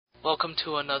Welcome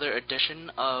to another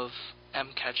edition of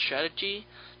MCAT Strategy.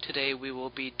 Today we will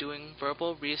be doing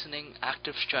Verbal Reasoning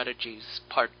Active Strategies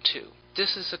Part 2.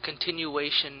 This is a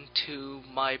continuation to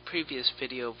my previous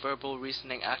video, Verbal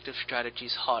Reasoning Active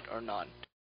Strategies Hot or Not.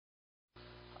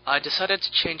 I decided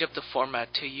to change up the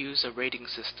format to use a rating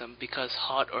system because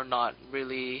hot or not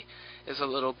really is a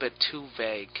little bit too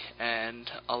vague,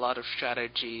 and a lot of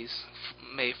strategies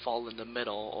may fall in the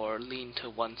middle or lean to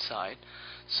one side.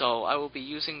 So I will be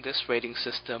using this rating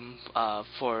system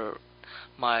for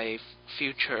my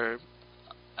future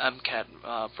MCAT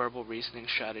verbal reasoning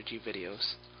strategy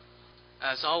videos.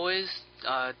 As always,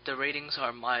 the ratings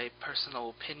are my personal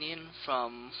opinion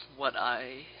from what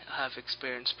I have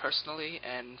experienced personally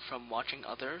and from watching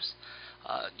others.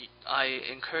 I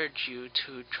encourage you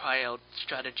to try out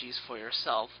strategies for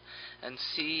yourself and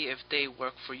see if they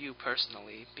work for you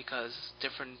personally, because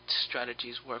different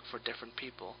strategies work for different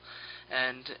people.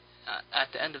 And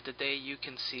at the end of the day, you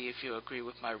can see if you agree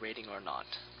with my rating or not.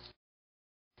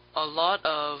 A lot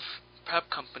of prep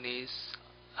companies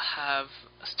have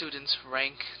students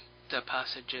rank the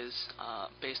passages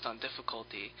based on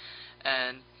difficulty,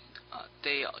 and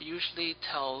they usually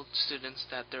tell students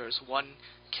that there is one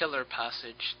killer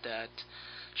passage that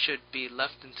should be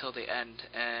left until the end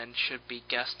and should be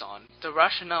guessed on. The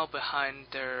rationale behind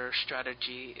their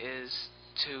strategy is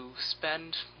to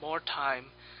spend more time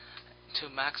to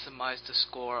maximize the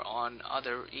score on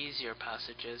other easier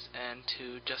passages and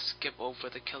to just skip over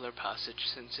the killer passage,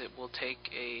 since it will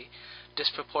take a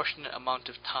disproportionate amount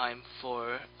of time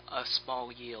for a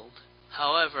small yield.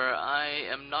 However, I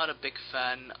am not a big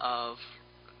fan of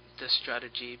this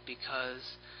strategy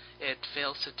because it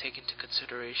fails to take into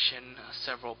consideration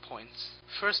several points.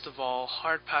 First of all,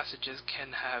 hard passages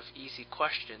can have easy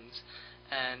questions,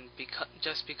 and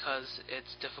just because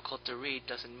it's difficult to read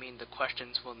doesn't mean the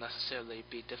questions will necessarily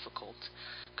be difficult.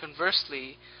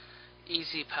 Conversely,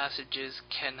 easy passages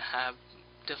can have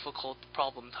difficult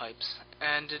problem types,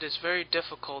 and it is very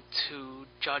difficult to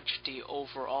judge the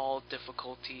overall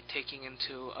difficulty, taking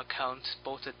into account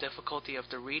both the difficulty of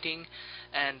the reading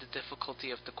and the difficulty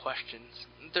of the questions.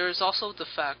 There is also the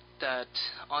fact that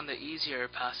on the easier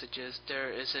passages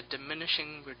there is a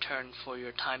diminishing return for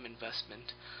your time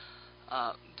investment.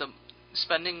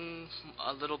 Spending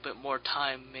a little bit more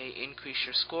time may increase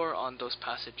your score on those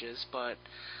passages, but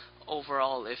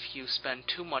overall, if you spend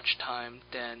too much time,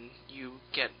 then you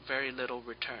get very little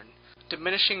return.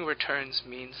 Diminishing returns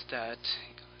means that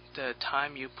the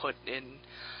time you put in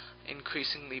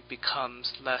increasingly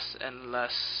becomes less and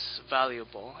less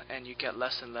valuable, and you get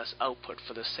less and less output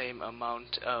for the same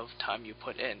amount of time you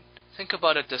put in. Think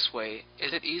about it this way: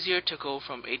 is it easier to go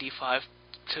from 85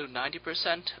 to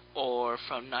 90% or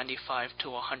from 95 to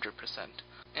 100%?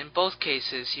 In both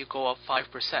cases you go up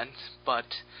 5%, but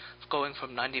going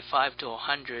from 95 to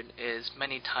 100 is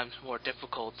many times more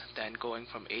difficult than going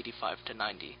from 85 to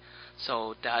 90.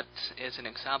 So that is an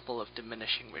example of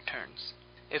diminishing returns.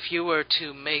 If you were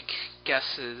to make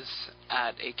guesses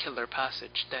at a killer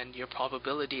passage, then your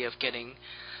probability of getting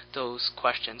those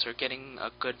questions or getting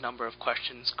a good number of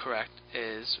questions correct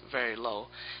is very low,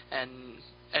 and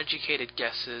educated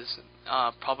guesses,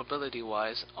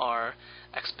 probability-wise, are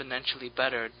exponentially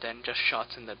better than just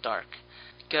shots in the dark.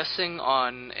 Guessing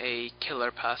on a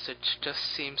killer passage just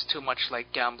seems too much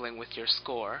like gambling with your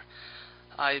score.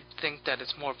 I think that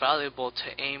it's more valuable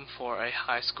to aim for a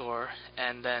high score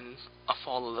and then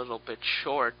fall a little bit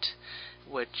short,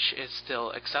 which is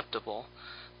still acceptable.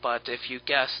 But if you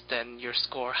guess, then your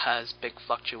score has big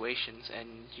fluctuations, and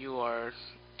you are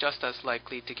just as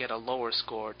likely to get a lower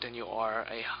score than you are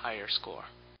a higher score.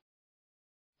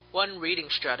 One reading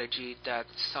strategy that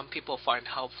some people find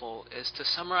helpful is to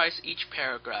summarize each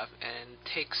paragraph and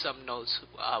take some notes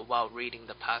while reading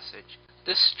the passage.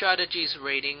 This strategy's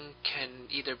rating can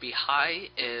either be high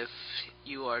if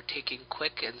you are taking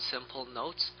quick and simple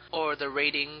notes, or the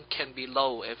rating can be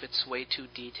low if it's way too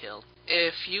detailed.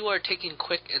 If you are taking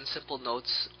quick and simple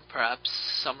notes, perhaps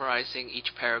summarizing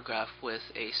each paragraph with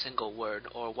a single word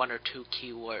or one or two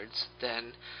key words,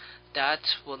 then that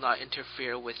will not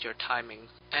interfere with your timing,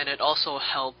 and it also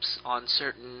helps on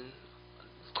certain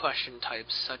question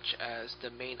types such as the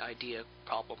main idea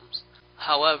problems.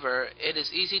 However, it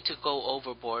is easy to go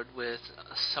overboard with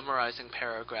summarizing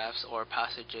paragraphs or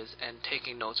passages and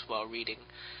taking notes while reading.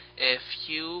 If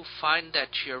you find that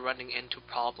you're running into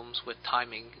problems with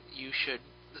timing, you should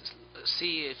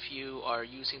see if you are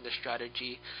using the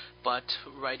strategy but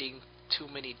writing too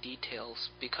many details,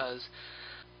 because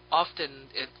often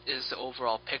it is the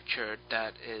overall picture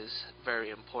that is very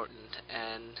important,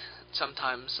 and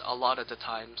sometimes, a lot of the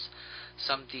times,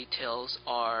 some details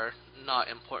are not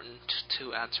important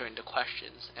to answering the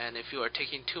questions. And if you are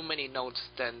taking too many notes,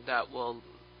 then that will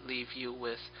leave you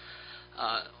with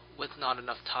not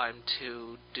enough time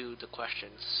to do the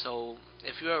questions. So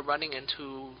if you are running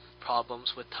into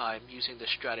problems with time using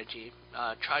this strategy,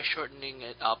 try shortening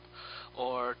it up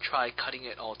or try cutting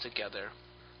it altogether.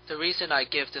 The reason I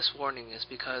give this warning is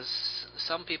because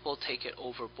some people take it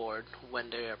overboard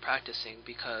when they are practicing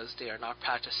because they are not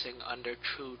practicing under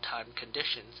true time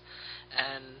conditions,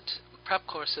 and prep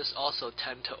courses also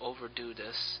tend to overdo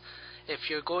this. If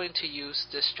you're going to use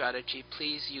this strategy,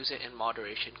 please use it in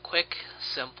moderation. Quick,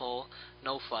 simple,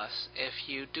 no fuss. If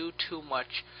you do too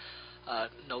much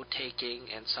note-taking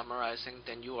and summarizing,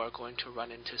 then you are going to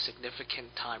run into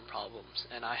significant time problems.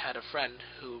 And I had a friend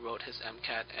who wrote his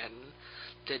MCAT and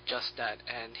did just that,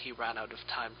 and he ran out of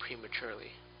time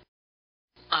prematurely.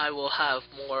 I will have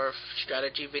more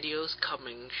strategy videos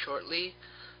coming shortly.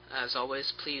 As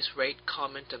always, please rate,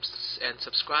 comment, and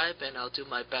subscribe, and I'll do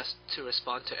my best to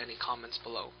respond to any comments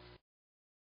below.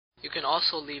 You can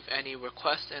also leave any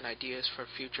requests and ideas for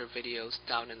future videos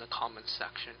down in the comments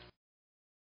section.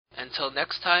 Until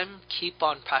next time, keep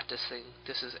on practicing.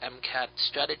 This is MCAT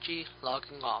Strategy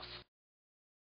logging off.